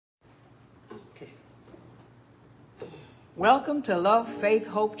Welcome to Love, Faith,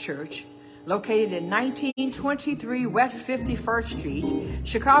 Hope Church, located at 1923 West 51st Street,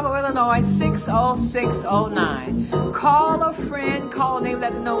 Chicago, Illinois, 60609. Call a friend, call a name,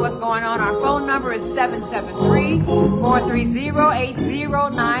 let them know what's going on. Our phone number is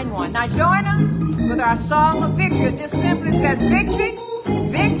 773-430-8091. Now join us with our song of victory. It just simply says victory,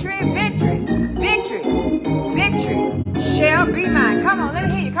 victory, victory, victory, victory shall be mine. Come on, let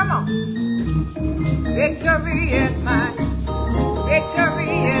me hear you, come on. Victory is mine. Victory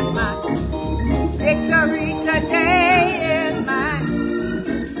is mine. Victory today is mine.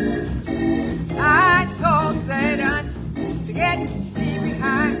 I told Satan to get thee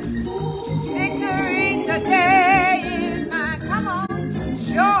behind. Victory today is mine. Come on.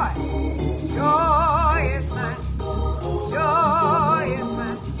 Joy. Joy is mine. Joy is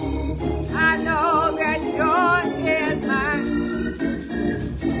mine. I know that joy is mine.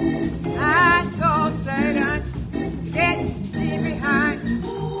 I told Satan to get thee behind.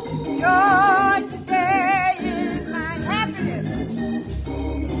 Joy today is mine. Happiness.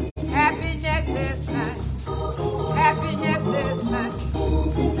 Happiness is mine. Happiness is mine.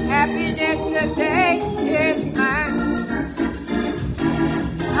 Happiness today is mine.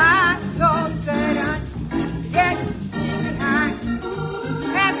 I told Satan to get thee behind.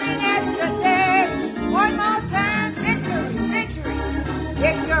 Happiness today. One more time. Victory, victory.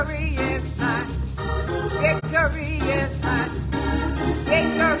 Victory is mine. Victory is mine.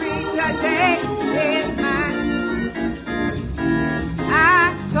 Victory today is mine. I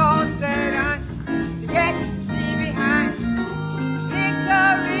told Satan to get thee behind.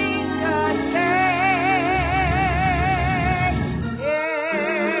 Victory today is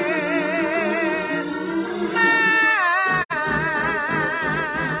mine.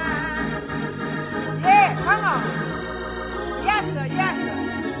 Yeah, come on. Yes, sir, yes, sir.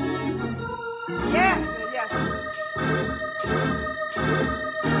 Yes, sir, yes, sir.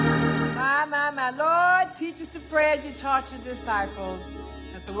 My Lord, teach us to pray as you taught your disciples.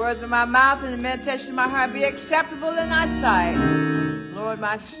 Let the words of my mouth and the meditation of my heart be acceptable in thy sight. Lord,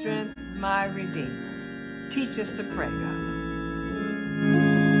 my strength, my Redeemer. Teach us to pray, God.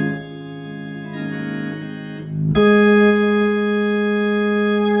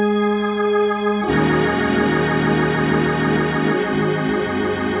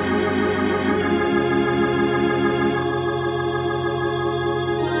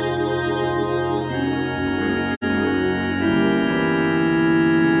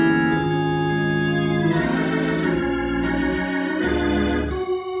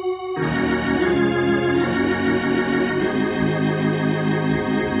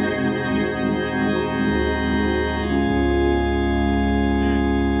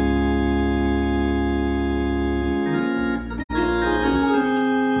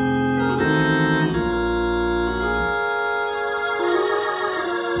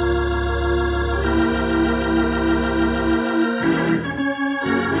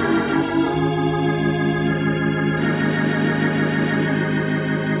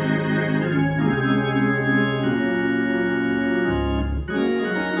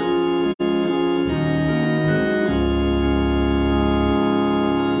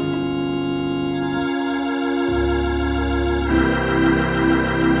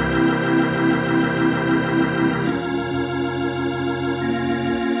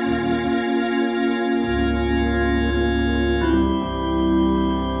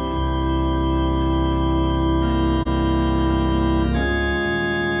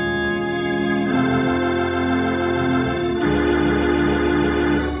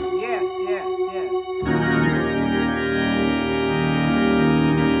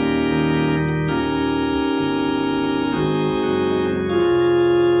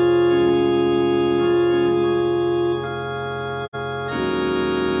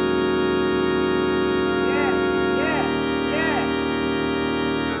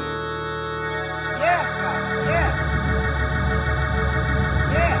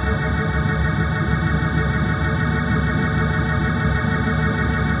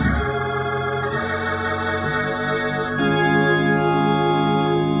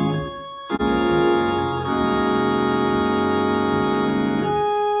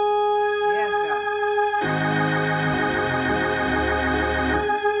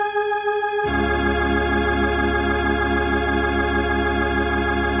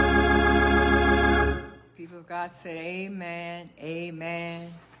 God said, amen, amen,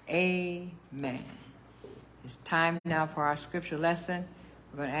 amen. It's time now for our scripture lesson.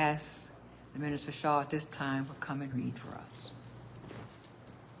 We're going to ask the Minister Shaw at this time to come and read for us.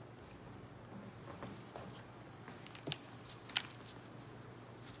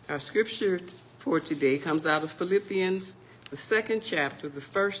 Our scripture for today comes out of Philippians the 2nd chapter, the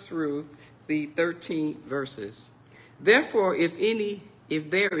 1st through the 13th verses. Therefore, if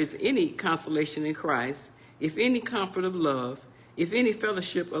there is any consolation in Christ, if any comfort of love, if any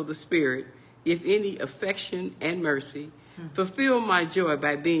fellowship of the Spirit, if any affection and mercy, fulfill my joy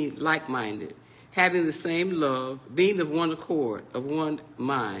by being like-minded, having the same love, being of one accord, of one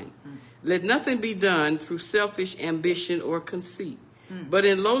mind. Let nothing be done through selfish ambition or conceit, but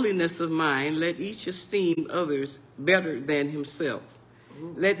in lowliness of mind, let each esteem others better than himself.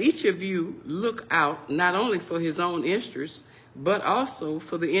 Let each of you look out not only for his own interests, but also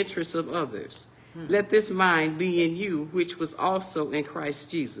for the interests of others. Let this mind be in you, which was also in Christ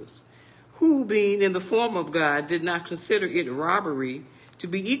Jesus, who, being in the form of God, did not consider it robbery to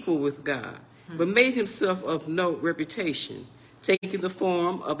be equal with God, but made himself of no reputation, taking the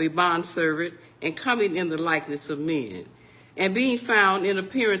form of a bondservant and coming in the likeness of men. And being found in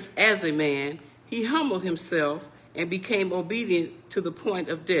appearance as a man, he humbled himself and became obedient to the point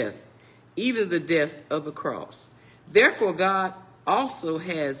of death, even the death of the cross. Therefore God also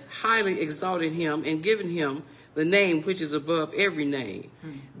has highly exalted him and given him the name which is above every name,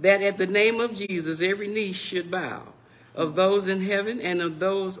 that at the name of Jesus every knee should bow, of those in heaven and of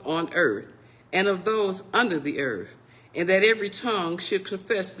those on earth and of those under the earth, and that every tongue should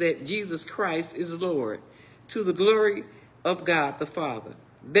confess that Jesus Christ is Lord, to the glory of God the Father.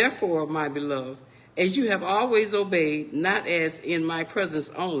 Therefore, my beloved, as you have always obeyed, not as in my presence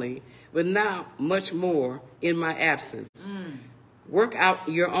only, but now much more in my absence, work out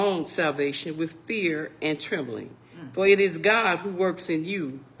your own salvation with fear and trembling. For it is God who works in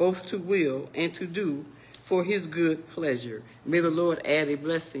you, both to will and to do for his good pleasure. May the Lord add a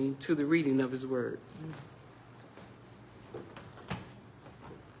blessing to the reading of his word.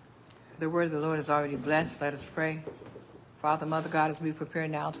 The word of the Lord is already blessed. Let us pray. Father, Mother God, as we prepare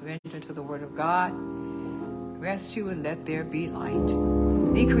now to enter into the word of God, we ask that you would let there be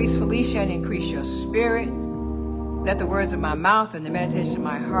light. Decrease Felicia and increase your spirit. Let the words of my mouth and the meditation of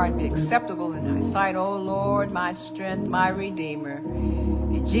my heart be acceptable in thy sight, O Lord, my strength, my redeemer.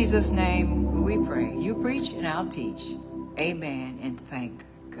 In Jesus' name we pray. You preach and I'll teach. Amen, and thank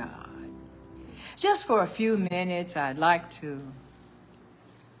God. Just for a few minutes, I'd like to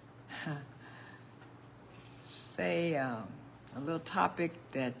say a little topic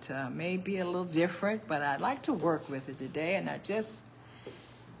that may be a little different, but I'd like to work with it today, and I just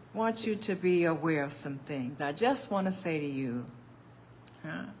want you to be aware of some things. I just want to say to you,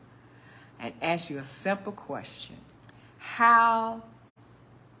 and ask you a simple question. How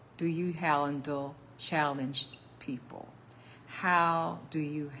do you handle challenged people? How do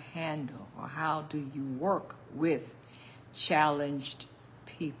you handle, or how do you work with challenged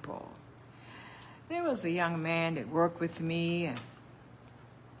people? There was a young man that worked with me, and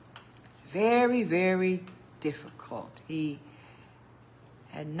it's very, very difficult. He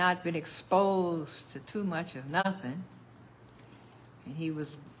had not been exposed to too much of nothing, and he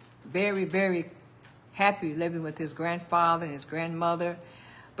was very, very happy living with his grandfather and his grandmother,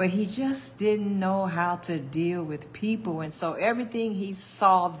 but he just didn't know how to deal with people, and so everything he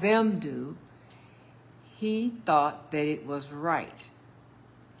saw them do, he thought that it was right.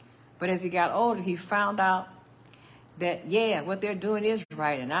 But as he got older, he found out that, yeah, what they're doing is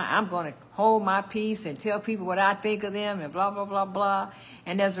right, and I'm going to hold my peace and tell people what I think of them and blah, blah, blah, blah.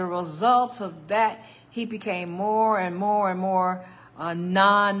 And as a result of that, he became more and more and more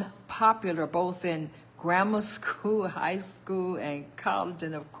non-popular, both in grammar school, high school, and college.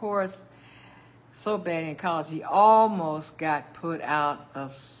 And, of course, so bad in college, he almost got put out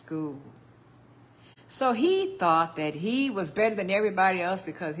of school. So he thought that he was better than everybody else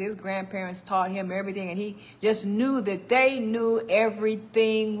because his grandparents taught him everything, and he just knew that they knew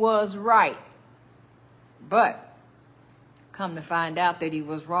everything was right. But come to find out that he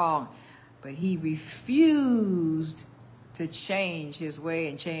was wrong. But he refused to change his way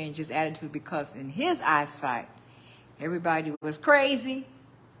and change his attitude, because in his eyesight, everybody was crazy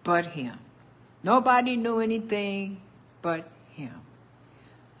but him. Nobody knew anything but him.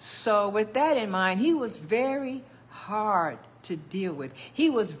 So with that in mind, he was very hard to deal with. He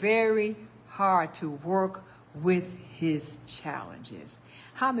was very hard to work with his challenges.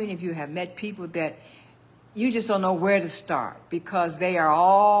 How many of you have met people that you just don't know where to start because they are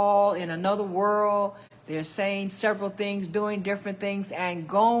all in another world? They're saying several things, doing different things, and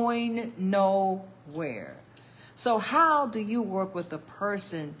going nowhere. So how do you work with a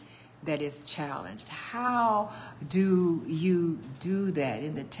person that is challenged. How do you do that?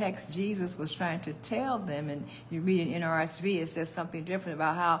 In the text, Jesus was trying to tell them, and you read in NRSV, it says something different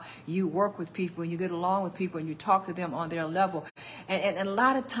about how you work with people and you get along with people and you talk to them on their level. And a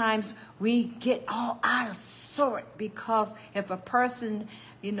lot of times we get all out of sort because if a person,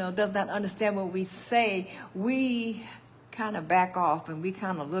 does not understand what we say, we kind of back off and we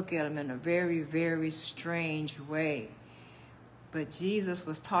kind of look at them in a very, very strange way. But Jesus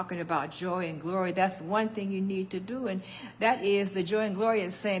was talking about joy and glory. That's one thing you need to do. And that is the joy and glory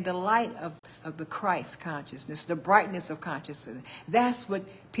is saying the light of the Christ consciousness, the brightness of consciousness. That's what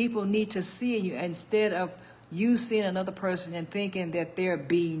people need to see in you instead of you seeing another person and thinking that they're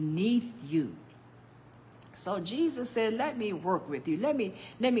beneath you. So Jesus said, let me work with you. Let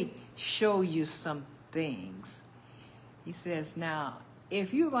me show you some things. He says, now,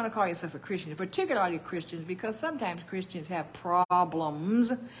 if you're going to call yourself a Christian, particularly Christians, because sometimes Christians have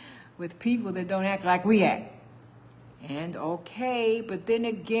problems with people that don't act like we act. And okay, but then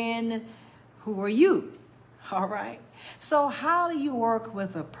again, who are you? All right? So how do you work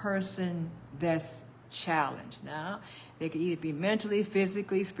with a person that's challenged? Now, they could either be mentally,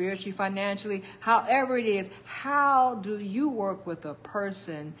 physically, spiritually, financially, however it is. How do you work with a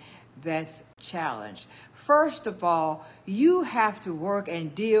person that's challenged? First of all, you have to work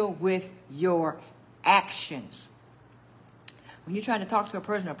and deal with your actions. When you're trying to talk to a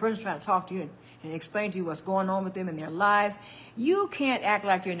person's trying to talk to you and explain to you what's going on with them in their lives, you can't act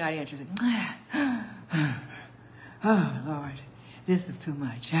like you're not interested. Oh, Lord, this is too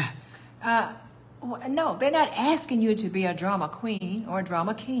much. No, they're not asking you to be a drama queen or a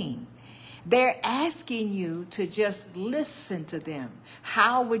drama king. They're asking you to just listen to them.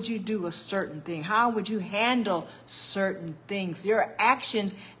 How would you do a certain thing? How would you handle certain things? Your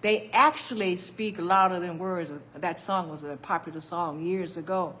actions, they actually speak louder than words. That song was a popular song years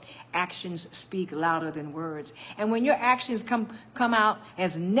ago. Actions speak louder than words. And when your actions come out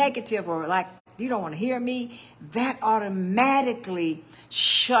as negative or like, you don't want to hear me, that automatically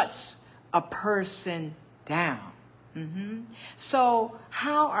shuts a person down. Mm-hmm. So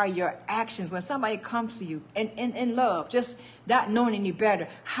how are your actions when somebody comes to you in love, just not knowing any better?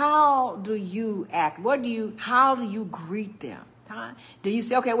 How do you act? How do you greet them? Huh? Do you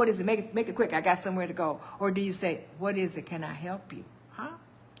say, okay, what is it? Make it quick. I got somewhere to go. Or do you say, what is it? Can I help you? Huh?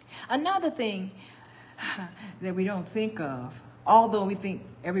 Another thing that we don't think of, although we think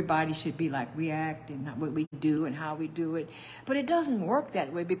everybody should be like we act and what we do and how we do it, but it doesn't work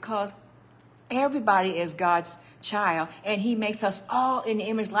that way because everybody is God's child, and he makes us all in the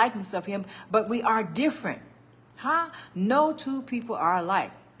image likeness of him, but we are different. No two people are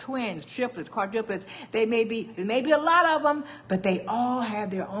alike. Twins, triplets, quadruplets, there may be a lot of them, but they all have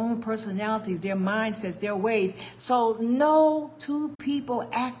their own personalities, their mindsets, their ways. So no two people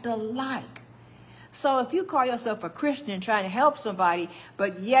act alike. So if you call yourself a Christian and trying to help somebody,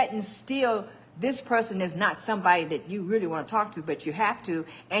 but yet and still this person is not somebody that you really want to talk to, but you have to,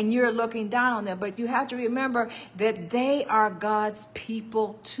 and you're looking down on them. But you have to remember that they are God's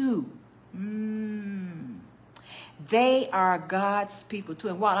people too. They are God's people too.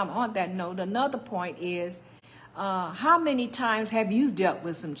 And while I'm on that note, another point is, how many times have you dealt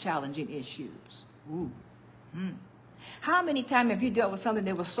with some challenging issues? How many times have you dealt with something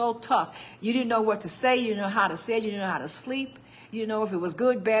that was so tough? You didn't know what to say, you didn't know how to say it, you didn't know how to sleep. You know, if it was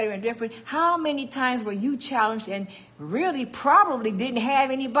good, bad, or indifferent. How many times were you challenged and really probably didn't have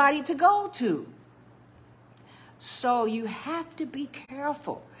anybody to go to? So you have to be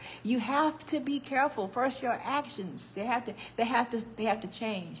careful. You have to be careful. First, your actions, they have to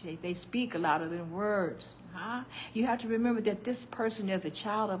change. They speak louder than words. You have to remember that this person is a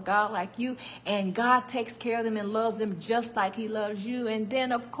child of God like you, and God takes care of them and loves them just like he loves you. And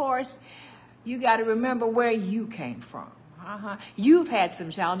then, of course, you got to remember where you came from. You've had some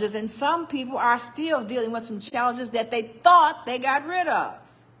challenges, and some people are still dealing with some challenges that they thought they got rid of.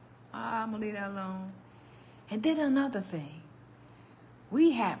 I'm going to leave that alone. And then another thing,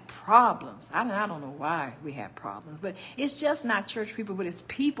 we have problems. I don't know why we have problems, but it's just not church people, but it's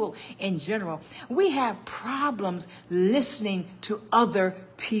people in general. We have problems listening to other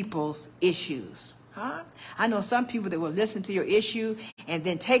people's issues. I know some people that will listen to your issue and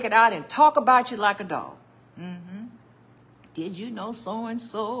then take it out and talk about you like a dog. Did you know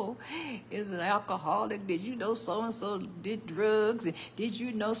so-and-so is an alcoholic? Did you know so-and-so did drugs? And did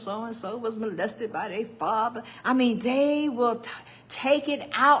you know so-and-so was molested by their father? I mean, they will take it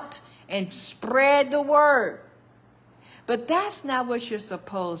out and spread the word. But that's not what you're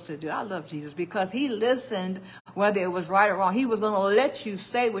supposed to do. I love Jesus because he listened whether it was right or wrong. He was going to let you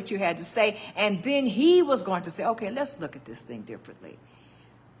say what you had to say, and then he was going to say, okay, let's look at this thing differently.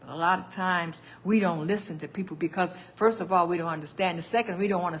 But a lot of times we don't listen to people because, first of all, we don't understand. And second, we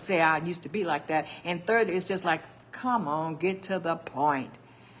don't want to say, I used to be like that. And third, it's just like, come on, get to the point.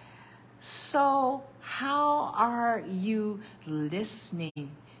 So how are you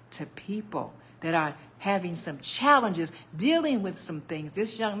listening to people that are having some challenges, dealing with some things?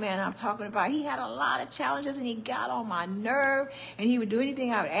 This young man I'm talking about, he had a lot of challenges, and he got on my nerve, and he would do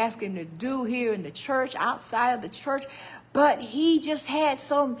anything I would ask him to do here in the church, outside of the church. But he just had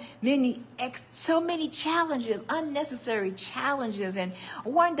so many challenges, unnecessary challenges. And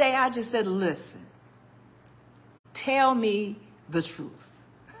one day I just said, listen, tell me the truth.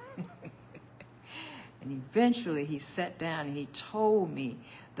 And eventually he sat down and he told me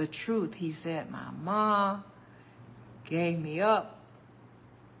the truth. He said, my mom gave me up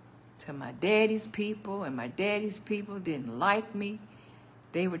to my daddy's people, and my daddy's people didn't like me.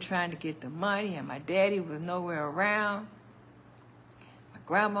 They were trying to get the money, and my daddy was nowhere around. My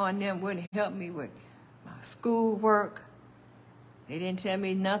grandma and them wouldn't help me with my schoolwork. They didn't tell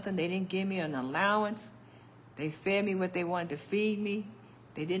me nothing. They didn't give me an allowance. They fed me what they wanted to feed me.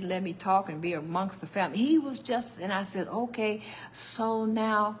 They didn't let me talk and be amongst the family. He was just, and I said, okay, so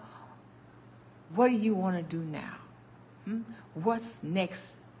now, what do you want to do now? What's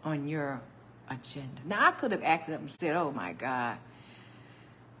next on your agenda? Now, I could have acted up and said, oh my God,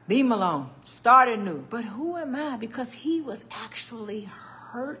 leave him alone, start anew. But who am I? Because he was actually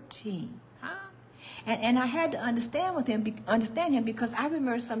hurting. And I had to understand him because I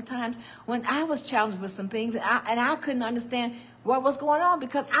remember sometimes when I was challenged with some things and I couldn't understand what was going on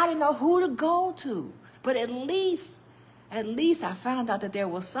because I didn't know who to go to. But at least I found out that there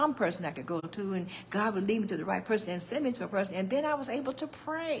was some person I could go to, and God would lead me to the right person and send me to a person, and then I was able to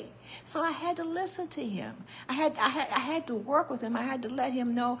pray. So I had to listen to him. I had to work with him. I had to let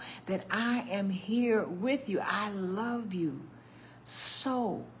him know that I am here with you. I love you.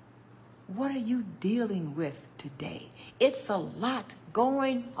 So what are you dealing with today? It's a lot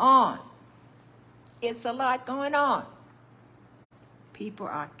going on. It's a lot going on. People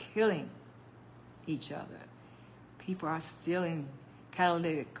are killing each other. People are stealing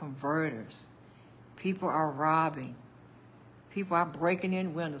catalytic converters. People are robbing. People are breaking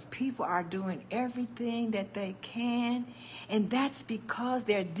in windows. People are doing everything that they can. And that's because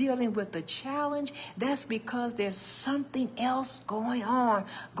they're dealing with the challenge. That's because there's something else going on,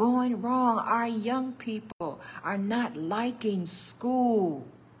 going wrong. Our young people are not liking school.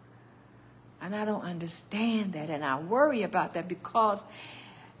 And I don't understand that. And I worry about that because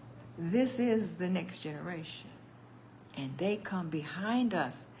this is the next generation. And they come behind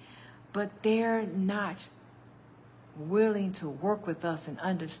us. But they're not willing to work with us and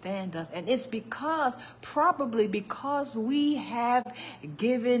understand us. And it's probably because we have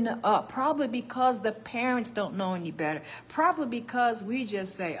given up. Probably because the parents don't know any better. Probably because we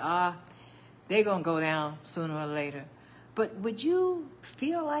just say, they're going to go down sooner or later. But would you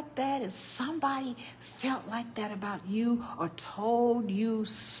feel like that if somebody felt like that about you or told you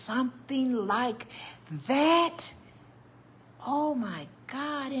something like that? Oh my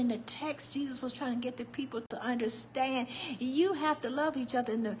God, in the text, Jesus was trying to get the people to understand you have to love each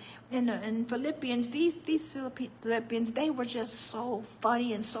other. In Philippians, these Philippians, they were just so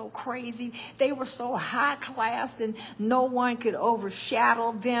funny and so crazy. They were so high class and no one could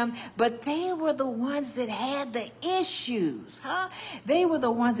overshadow them. But they were the ones that had the issues, They were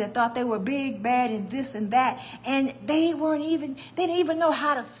the ones that thought they were big, bad, and this and that. And they didn't even know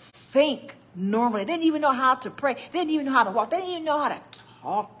how to think normally. They didn't even know how to pray. They didn't even know how to walk. They didn't even know how to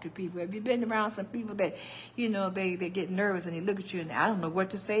talk to people. Have you been around some people that, they get nervous and they look at you and I don't know what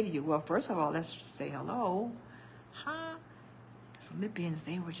to say to you? Well, first of all, let's say hello. Philippians,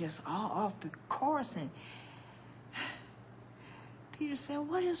 they were just all off the course. And Peter said,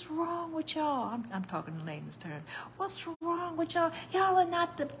 what is wrong with y'all? I'm talking in layman's terms. What's wrong with y'all? Y'all are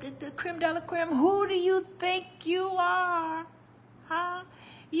not the creme de la creme. Who do you think you are?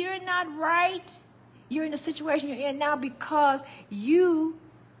 You're not right. You're in the situation you're in now because you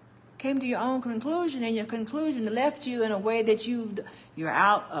came to your own conclusion, and your conclusion left you in a way that you're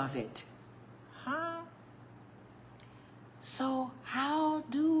out of it. So how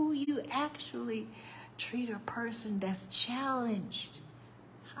do you actually treat a person that's challenged?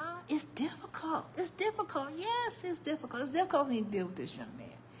 It's difficult. It's difficult. Yes, it's difficult. It's difficult for me to deal with this young man.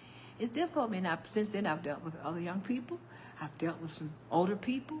 It's difficult for me. Since then, I've dealt with other young people. I've dealt with some older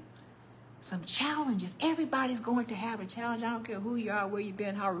people. Some challenges. Everybody's going to have a challenge. I don't care who you are, where you've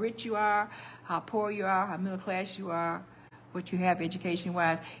been, how rich you are, how poor you are, how middle class you are, what you have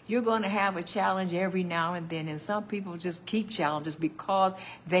education-wise. You're going to have a challenge every now and then. And some people just keep challenges because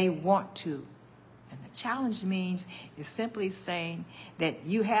they want to. And the challenge means is simply saying that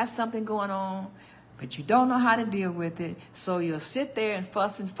you have something going on, but you don't know how to deal with it. So you'll sit there and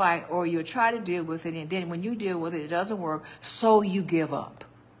fuss and fight, or you'll try to deal with it. And then when you deal with it, it doesn't work. So you give up.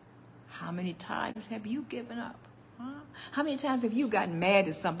 How many times have you given up? Huh? How many times have you gotten mad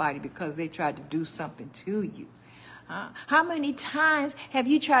at somebody because they tried to do something to you? How many times have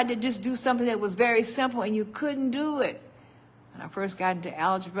you tried to just do something that was very simple and you couldn't do it? When I first got into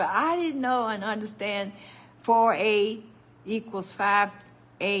algebra, I didn't know and understand 4a equals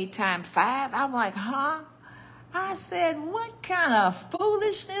 5a times 5. I'm like, huh? I said, what kind of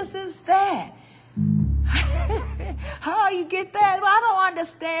foolishness is that? How you get that? Well, I don't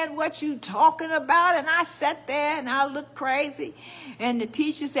understand what you talking about. And I sat there and I looked crazy. And the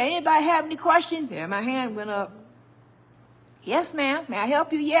teacher said, anybody have any questions? And my hand went up. Yes, ma'am. May I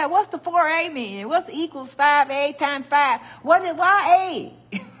help you? Yeah. What's the 4a mean? What's equals 5a times 5? Why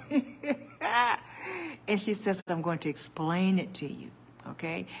a? And she says, I'm going to explain it to you.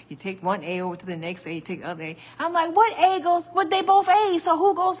 Okay? You take one A over to the next A, you take the other A. I'm like, what A goes? What, they both A's, so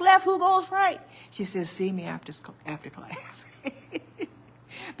who goes left, who goes right? She says, see me after class.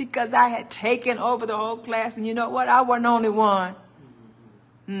 Because I had taken over the whole class, and you know what? I wasn't the only one.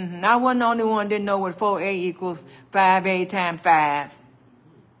 I wasn't the only one didn't know what 4a equals 5a times 5.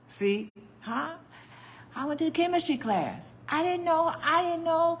 See? Huh? I went to the chemistry class. I didn't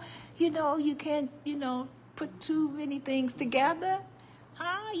know, you can't, put too many things together.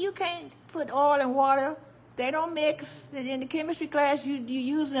 Huh? You can't put oil and water. They don't mix. And in the chemistry class, you're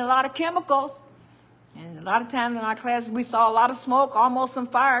using a lot of chemicals. And a lot of times in our class, we saw a lot of smoke, almost some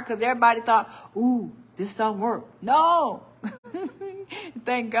fire, because everybody thought, ooh, this don't work. No.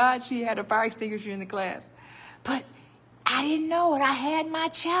 Thank God she had a fire extinguisher in the class. But I didn't know it. I had my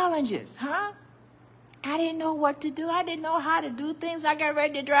challenges, huh? I didn't know what to do. I didn't know how to do things. I got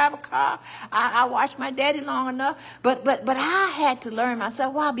ready to drive a car. I watched my daddy long enough. But I had to learn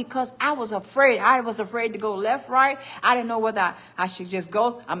myself. Why? Because I was afraid. I was afraid to go left, right. I didn't know whether I should just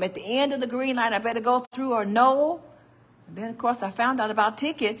go. I'm at the end of the green light. I better go through or no. And then, of course, I found out about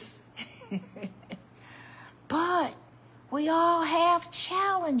tickets. But we all have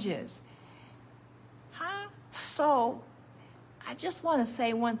challenges. Huh? So I just want to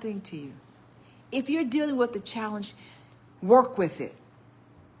say one thing to you. If you're dealing with the challenge, work with it.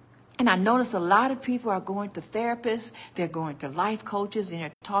 And I notice a lot of people are going to therapists, they're going to life coaches, and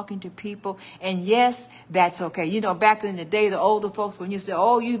they're talking to people. And yes, that's okay. You know, back in the day, the older folks, when you say,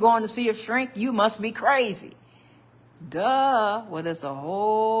 oh, you going to see a shrink, you must be crazy. Duh. Well, there's a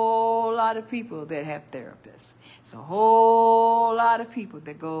whole lot of people that have therapists. It's a whole lot of people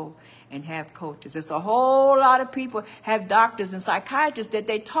that go and have coaches. It's a whole lot of people have doctors and psychiatrists that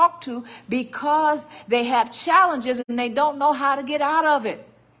they talk to because they have challenges and they don't know how to get out of it.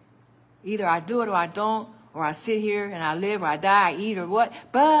 Either I do it or I don't, or I sit here and I live or I die, I eat or what.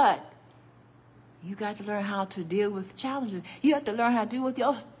 But you got to learn how to deal with challenges. You have to learn how to deal with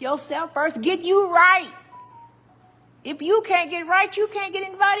yourself first. Get you right. If you can't get right, you can't get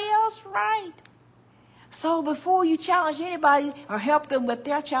anybody else right. So before you challenge anybody or help them with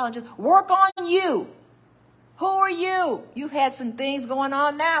their challenges, work on you. Who are you? You've had some things going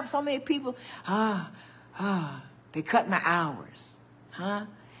on now. So many people, they cut my hours. Huh?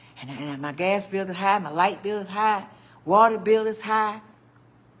 And my gas bill is high, my light bill is high, water bill is high.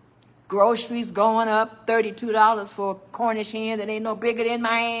 Groceries going up, $32 for a Cornish hen that ain't no bigger than my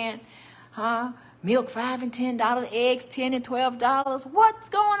hand. Huh? Milk $5 and $10, eggs $10 and $12. What's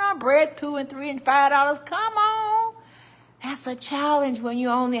going on? Bread $2 and $3 and $5. Come on. That's a challenge when you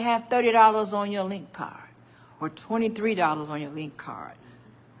only have $30 on your link card, or $23 on your link card,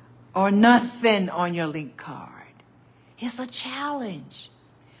 or nothing on your link card. It's a challenge.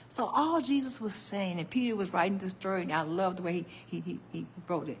 So all Jesus was saying, and Peter was writing this story, and I love the way he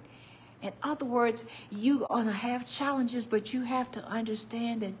wrote it. In other words, you're going to have challenges, but you have to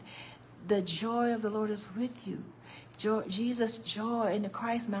understand that the joy of the Lord is with you. Jesus' joy in the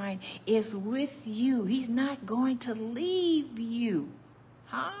Christ mind is with you. He's not going to leave you.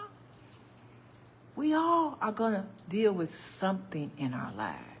 Huh? We all are going to deal with something in our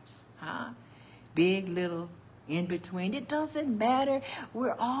lives. Huh? Big, little, in between. It doesn't matter.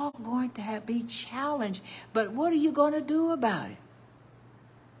 We're all going to be challenged. But what are you going to do about it?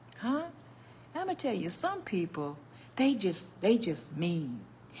 Huh? I'm going to tell you, some people, they just mean.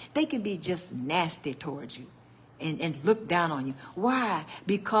 They can be just nasty towards you and look down on you. Why?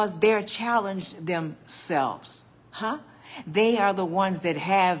 Because they're challenged themselves. Huh? They are the ones that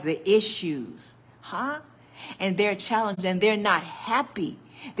have the issues. Huh? And they're challenged and they're not happy.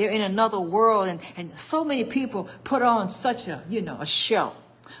 They're in another world. And so many people put on such a show.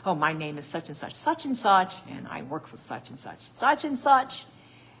 Oh, my name is such and such, and I work for such and such, such and such.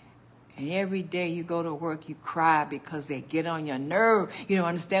 And every day you go to work, you cry because they get on your nerve. You don't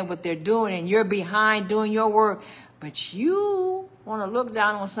understand what they're doing, and you're behind doing your work. But you want to look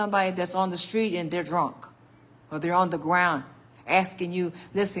down on somebody that's on the street and they're drunk, or they're on the ground asking you,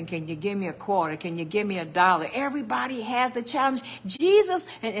 listen, can you give me a quarter? Can you give me $1? Everybody has a challenge. Jesus,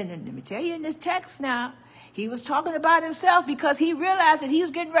 and let me tell you in this text now, he was talking about himself because he realized that he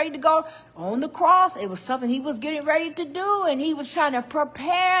was getting ready to go on the cross. It was something he was getting ready to do, and he was trying to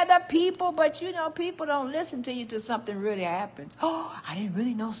prepare the people. But, you know, people don't listen to you till something really happens. Oh, I didn't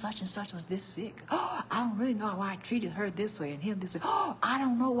really know such and such was this sick. Oh, I don't really know why I treated her this way and him this way. Oh, I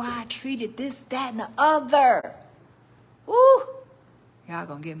don't know why I treated this, that, and the other. Woo! Y'all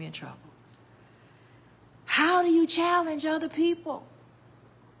gonna get me in trouble. How do you challenge other people?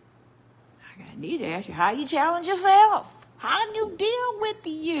 I need to ask you, how do you challenge yourself? How do you deal with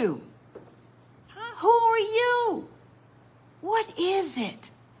you? Huh? Who are you? What is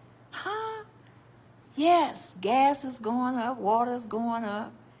it? Huh? Yes, gas is going up, water is going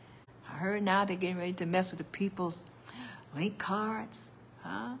up. I heard now they're getting ready to mess with the people's link cards.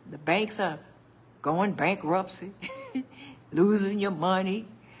 Huh? The banks are going bankruptcy, losing your money.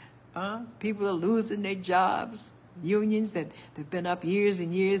 People are losing their jobs. Unions that have been up years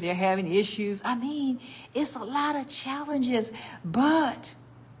and years, they're having issues. I mean, it's a lot of challenges, but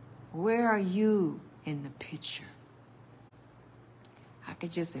where are you in the picture? I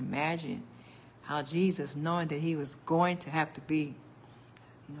could just imagine how Jesus, knowing that he was going to have to be,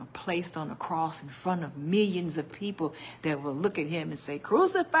 placed on a cross in front of millions of people that will look at him and say,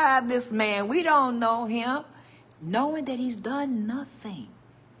 crucify this man, we don't know him, knowing that he's done nothing.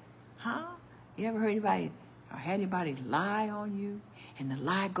 Huh? You ever heard anybody or had anybody lie on you, and the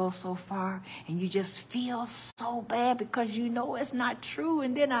lie goes so far, and you just feel so bad because you know it's not true?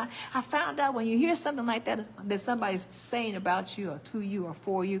 And then I found out when you hear something like that somebody's saying about you or to you or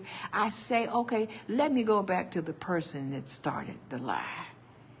for you, I say, okay, let me go back to the person that started the lie.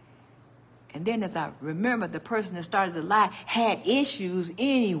 And then as I remember, the person that started the lie had issues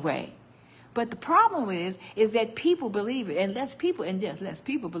anyway. But the problem is that people believe it. And less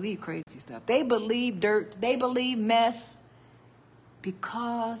people believe crazy stuff. They believe dirt. They believe mess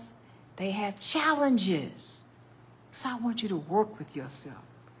because they have challenges. So I want you to work with yourself.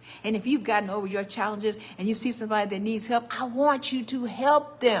 And if you've gotten over your challenges and you see somebody that needs help, I want you to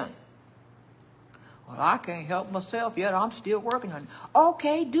help them. Well, I can't help myself yet. I'm still working on it.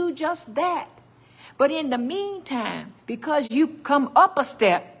 Okay, do just that. But in the meantime, because you come up a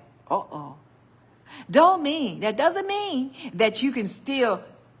step, that doesn't mean that you can still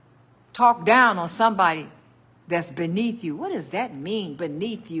talk down on somebody that's beneath you. What does that mean,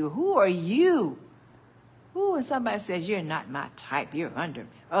 beneath you? Who are you? Who, when somebody says, you're not my type, you're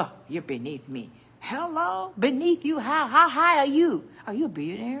you're beneath me. Hello? Beneath you? How high are you? Are you a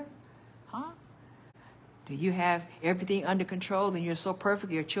billionaire? Huh? Do you have everything under control and you're so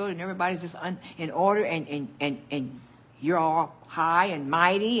perfect, your children, everybody's just in order and you're all high and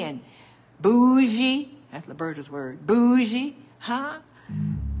mighty and bougie? That's Liberta's word. Bougie, huh?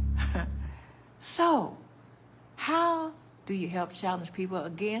 So, how do you help challenge people?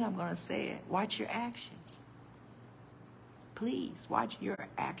 Again, I'm going to say it. Watch your actions. Please, watch your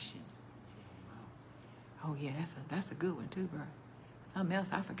actions. Oh, yeah, that's a good one too, bro. Something else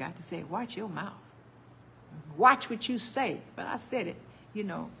I forgot to say. Watch your mouth. Watch what you say. But I said it,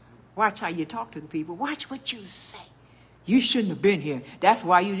 watch how you talk to the people. Watch what you say. You shouldn't have been here. That's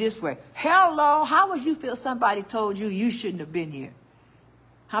why you this way. Hello, how would you feel somebody told you shouldn't have been here?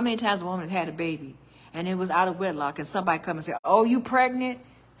 How many times a woman has had a baby and it was out of wedlock and somebody come and say, oh, you pregnant?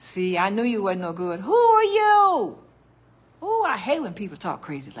 See, I knew you wasn't no good. Who are you? Oh, I hate when people talk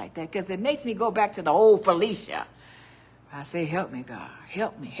crazy like that because it makes me go back to the old Felicia. I say, help me, God.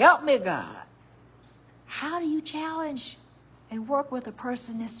 Help me, God. How do you challenge and work with a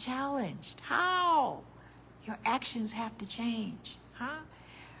person that's challenged? How? Your actions have to change. Huh?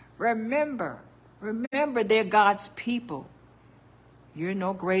 Remember, they're God's people. You're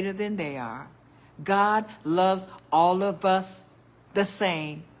no greater than they are. God loves all of us the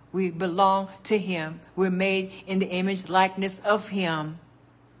same. We belong to him. We're made in the image, likeness of him.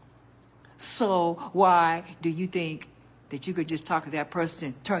 So why do you think that you could just talk to that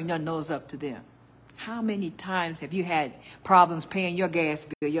person, turn your nose up to them? How many times have you had problems paying your gas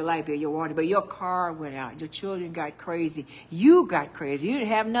bill, your light bill, your water bill, your car went out, your children got crazy, you got crazy, you didn't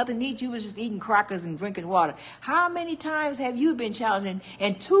have nothing to eat, you was just eating crackers and drinking water. How many times have you been challenged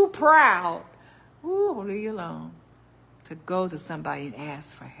and too proud, leave you alone, to go to somebody and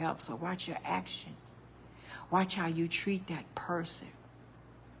ask for help? So watch your actions. Watch how you treat that person.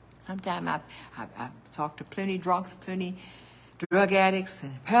 Sometimes I've talked to plenty drunks, plenty drug addicts,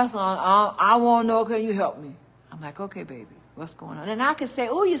 and Pastor, I want to know, can you help me? I'm like, okay, baby, what's going on? And I can say,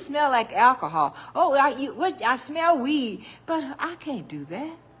 oh, you smell like alcohol. Oh, I smell weed. But I can't do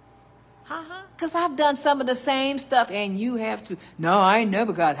that. Because I've done some of the same stuff, and you have to. No, I ain't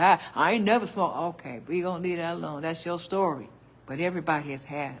never got high. I ain't never smoked. Okay, we're going to leave that alone. That's your story. But everybody has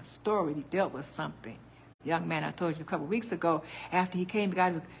had a story. He dealt with something. Young man I told you a couple of weeks ago, after he came,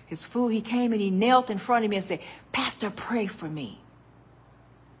 got his food, he came and he knelt in front of me and said, Pastor, pray for me.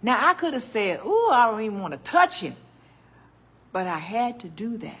 Now, I could have said, oh, I don't even want to touch him. But I had to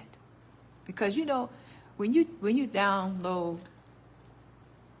do that. Because, you know, when you download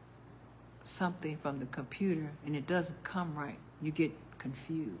something from the computer and it doesn't come right, you get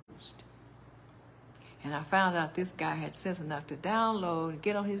confused. And I found out this guy had sense enough to download,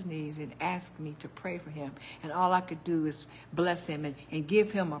 get on his knees, and ask me to pray for him. And all I could do is bless him and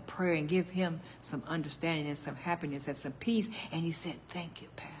give him a prayer and give him some understanding and some happiness and some peace. And he said, thank you,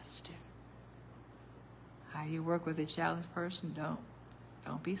 Pastor. How do you work with a challenged person?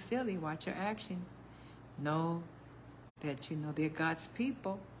 Don't be silly. Watch your actions. Know that, you know, they're God's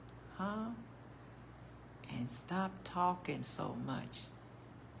people. And stop talking so much.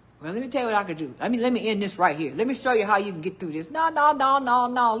 Well, let me tell you what I could do. Let me end this right here. Let me show you how you can get through this.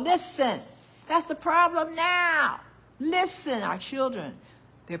 No. Listen. That's the problem now. Listen, our children.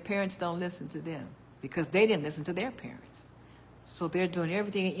 Their parents don't listen to them because they didn't listen to their parents. So they're doing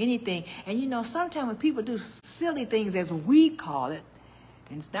everything and anything. And you know, sometimes when people do silly things, as we call it,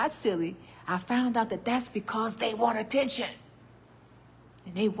 and it's not silly, I found out that that's because they want attention.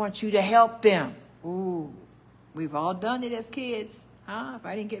 And they want you to help them. Ooh, we've all done it as kids. If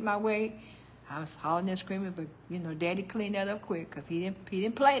I didn't get my way, I was hollering and screaming, but, you know, Daddy cleaned that up quick because he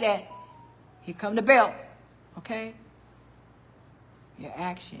didn't play that. Here come the belt, okay? Your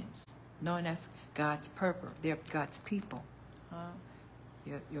actions, knowing that's God's purpose. They're God's people.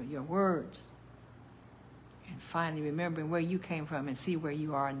 Your words. And finally remembering where you came from and see where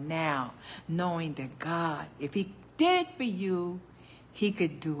you are now, knowing that God, if he did it for you, he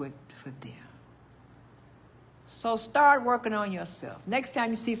could do it for them. So start working on yourself. Next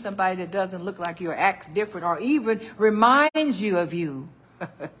time you see somebody that doesn't look like you or acts different or even reminds you of you,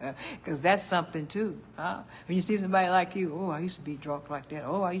 because that's something too. When you see somebody like you, oh, I used to be drunk like that.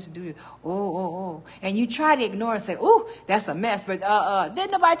 Oh, I used to do this. Oh. And you try to ignore and say, oh, that's a mess. But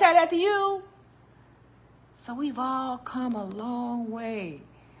didn't nobody tell that to you? So we've all come a long way.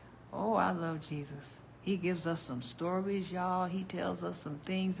 Oh, I love Jesus. He gives us some stories, y'all. He tells us some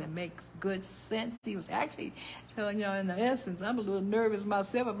things that makes good sense. He was actually telling y'all in the essence, I'm a little nervous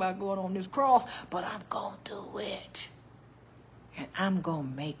myself about going on this cross, but I'm going to do it. And I'm going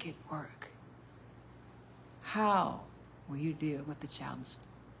to make it work. How will you deal with the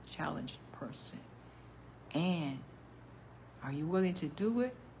challenged person? And are you willing to do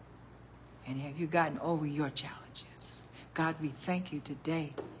it? And have you gotten over your challenges? God, we thank you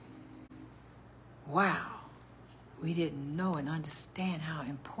today. Wow, we didn't know and understand how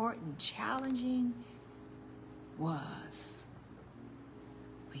important challenging was.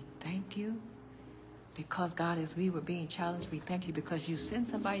 We thank you because, God, as we were being challenged, we thank you because you sent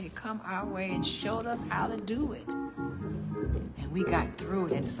somebody to come our way and showed us how to do it. And we got through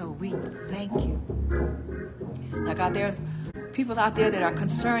it, and so we thank you. Now, God, there's people out there that are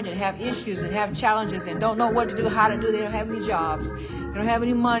concerned and have issues and have challenges and don't know what to do, how to do. They don't have any jobs. They don't have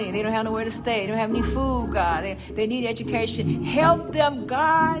any money. They don't have nowhere to stay. They don't have any food, God. They need education. Help them,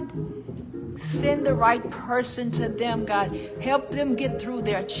 God. Send the right person to them, God. Help them get through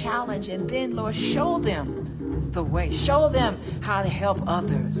their challenge. And then, Lord, show them the way. Show them how to help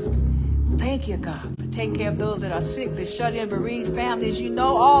others. Thank you, God, for taking care of those that are sick, the shut-in, bereaved families. You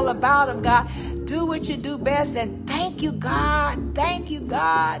know all about them, God. Do what you do best, and thank you, God. Thank you,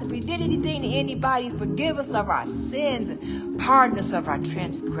 God. If we did anything to anybody, forgive us of our sins and pardon us of our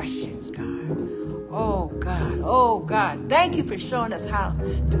transgressions, God. Oh, God. Oh, God. Thank you for showing us how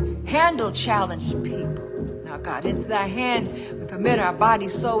to handle challenged people. Now, God, into thy hands we commit our body,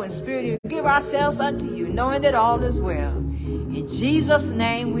 soul, and spirit. We give ourselves unto you, knowing that all is well. In Jesus'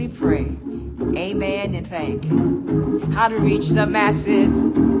 name we pray. Amen and thank you. How to reach the masses,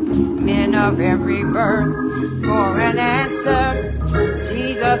 men of every birth, for an answer.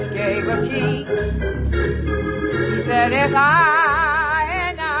 Jesus gave a key. He said, if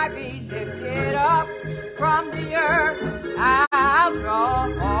I be lifted up from the earth, I'll draw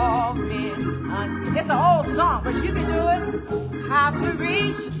all men. It's an old song, but you can do it. How to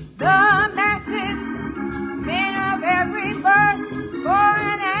reach the masses, men of every birth, for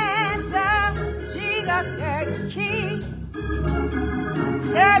an answer. Jesus gave the key.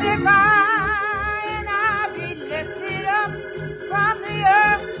 Said if if I be lifted up from the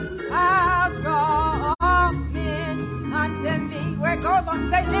earth, I'll draw all men unto me. Where it goes on,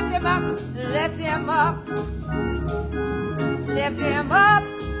 say, lift him up, lift him up, lift him up,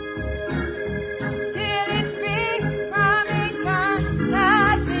 till he speaks from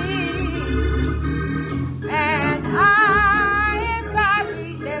eternity. And if I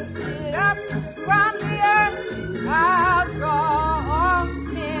be lifted up from the earth, I'll draw all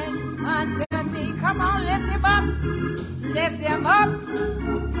men unto me. Come on, lift him up, lift him up,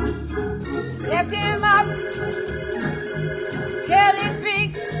 lift him up, till he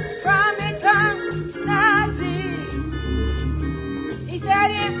speaks from eternity. He said,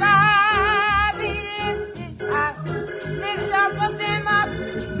 if I be lifted up, lift him up,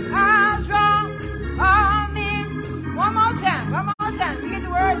 I'll draw all men. One more time, we get the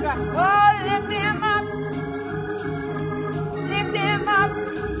words right. Oh, lift him up,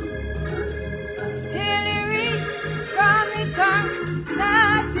 till he reach from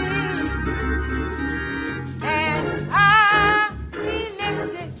eternity. And I'll be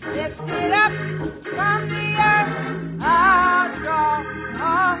lifted up from the earth. I'll draw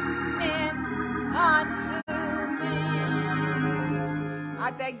all men unto me.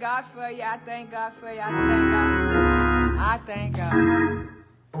 I thank God for you. I thank God for you. I thank God. I thank God.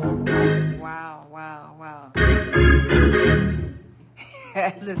 Wow, wow, wow.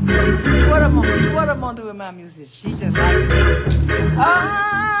 Listen, what I'm gonna do with my music? She just like me.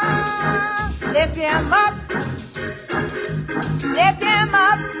 Oh, lift him up, lift him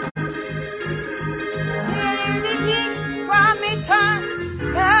up, till he reaches from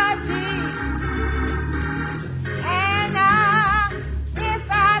eternity. And if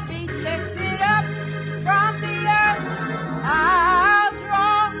I be lifted up from the earth, I'll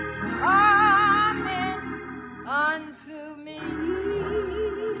draw all men unto me.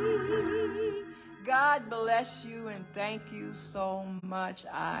 God bless you and thank you so much.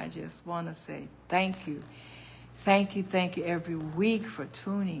 I just want to say thank you. Thank you every week for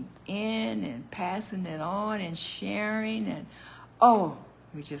tuning in and passing it on and sharing. And you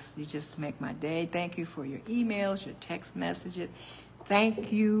just make my day. Thank you for your emails, your text messages.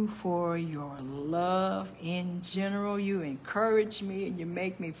 Thank you for your love in general. You encourage me and you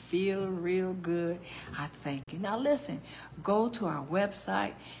make me feel real good. I thank you. Now listen, go to our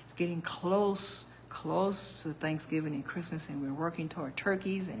website. It's getting close to Thanksgiving and Christmas, and we're working toward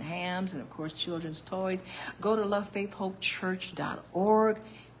turkeys and hams and, of course, children's toys. Go to lovefaithhopechurch.org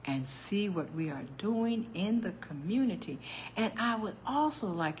and see what we are doing in the community. And I would also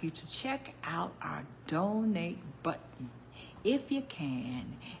like you to check out our donate button. If you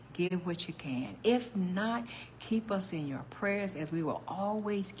can, give what you can. If not, keep us in your prayers, as we will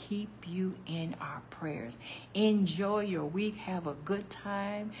always keep you in our prayers. Enjoy your week. Have a good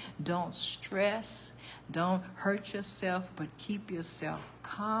time. Don't stress. Don't hurt yourself, but keep yourself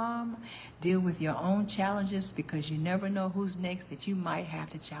calm. Deal with your own challenges, because you never know who's next that you might have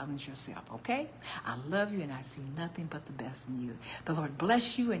to challenge yourself, okay? I love you and I see nothing but the best in you. The Lord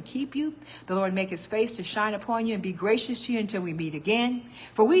bless you and keep you. The Lord make his face to shine upon you and be gracious to you until we meet again.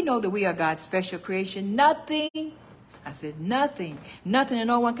 For we know that we are God's special creation. Nothing and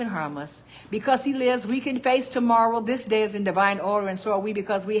no one can harm us. Because he lives, we can face tomorrow. This day is in divine order, and so are we,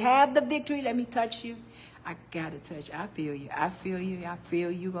 because we have the victory. Let me touch you. I got to touch you. I feel you. I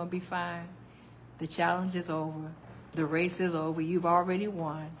feel you're going to be fine. The challenge is over. The race is over. You've already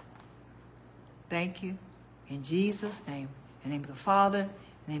won. Thank you. In Jesus' name. In the name of the Father, in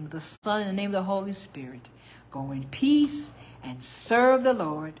the name of the Son, in the name of the Holy Spirit. Go in peace and serve the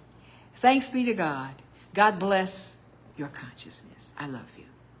Lord. Thanks be to God. God bless your consciousness. I love you.